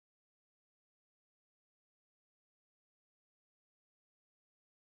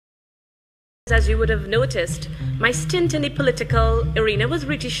As you would have noticed, my stint in the political arena was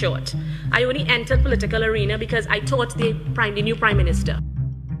really short. I only entered political arena because I taught the new Prime Minister.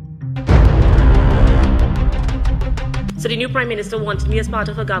 So the new Prime Minister wanted me as part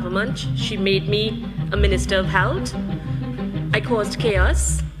of her government. She made me a Minister of Health. I caused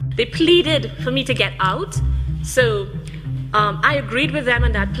chaos. They pleaded for me to get out. So I agreed with them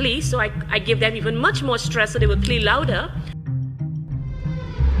on that plea. So I gave them even much more stress so they would plead louder.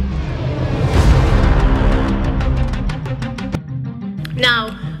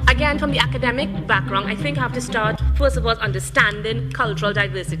 Now, again, from the academic background, I think I have to start, first of all, understanding cultural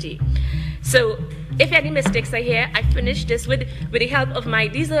diversity. So, if any mistakes are here, I finished this with the help of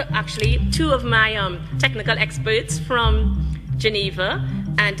these are actually two of my technical experts from Geneva,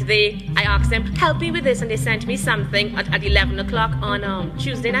 and I asked them, help me with this, and they sent me something at 11 o'clock on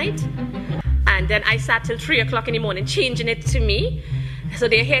Tuesday night. And then I sat till 3 o'clock in the morning changing it to me. So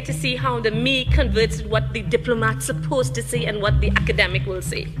they're here to see how the me converts what the diplomat's supposed to say and what the academic will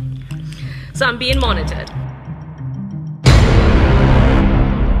say. So I'm being monitored.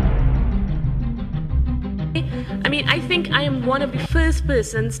 I mean, I think I am one of the first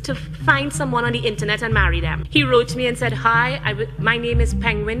persons to find someone on the internet and marry them. He wrote me and said, hi, my name is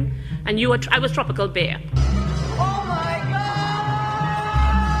Penguin, and I was Tropical Bear.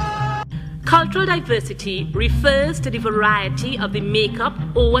 Cultural diversity refers to the variety of the makeup,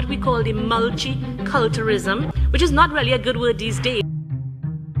 or what we call the multiculturalism, which is not really a good word these days.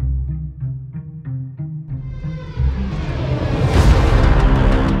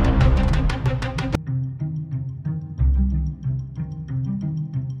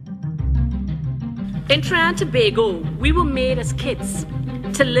 In Trinidad and Tobago, we were made as kids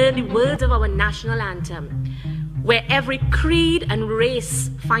to learn the words of our national anthem, where every creed and race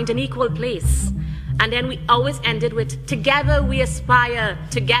find an equal place. And then we always ended with, together we aspire,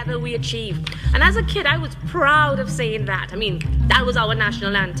 together we achieve. And as a kid, I was proud of saying that. I mean, that was our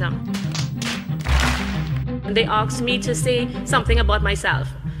national anthem. And they asked me to say something about myself.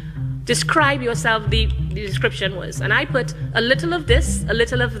 Describe yourself, the description was. And I put a little of this, a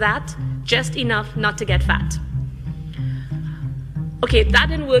little of that, just enough not to get fat. Okay, that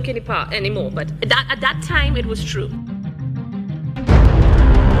didn't work anymore, but at that time it was true.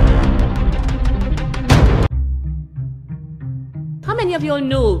 How many of you all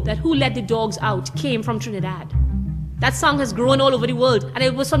know that Who Let the Dogs Out came from Trinidad? That song has grown all over the world, and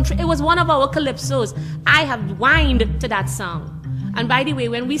it was one of our calypsos. I have whined to that song. And by the way,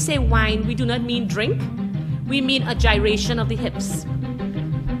 when we say whine, we do not mean drink. We mean a gyration of the hips.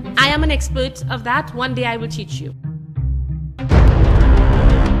 I am an expert of that. One day I will teach you.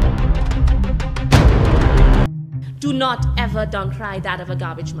 Do not ever don't cry that of a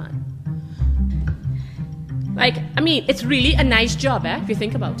garbage man. Like, I mean, it's really a nice job, if you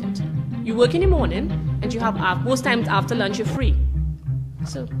think about it. You work in the morning, and you have, most times after lunch, you're free.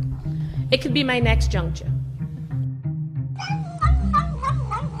 So, it could be my next juncture.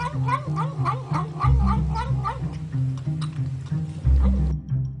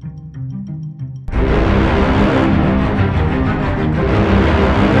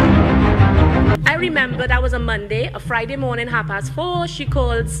 I remember that was a Monday, a Friday morning, 4:30, she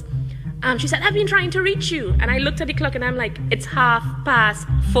calls. She said, I've been trying to reach you. And I looked at the clock and I'm like, it's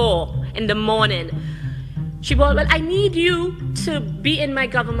 4:30 in the morning. She said, well, I need you to be in my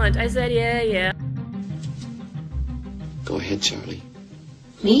government. I said, yeah. Go ahead, Charlie.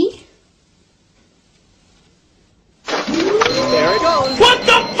 Me? There it goes. What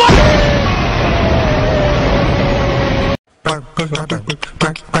the fuck?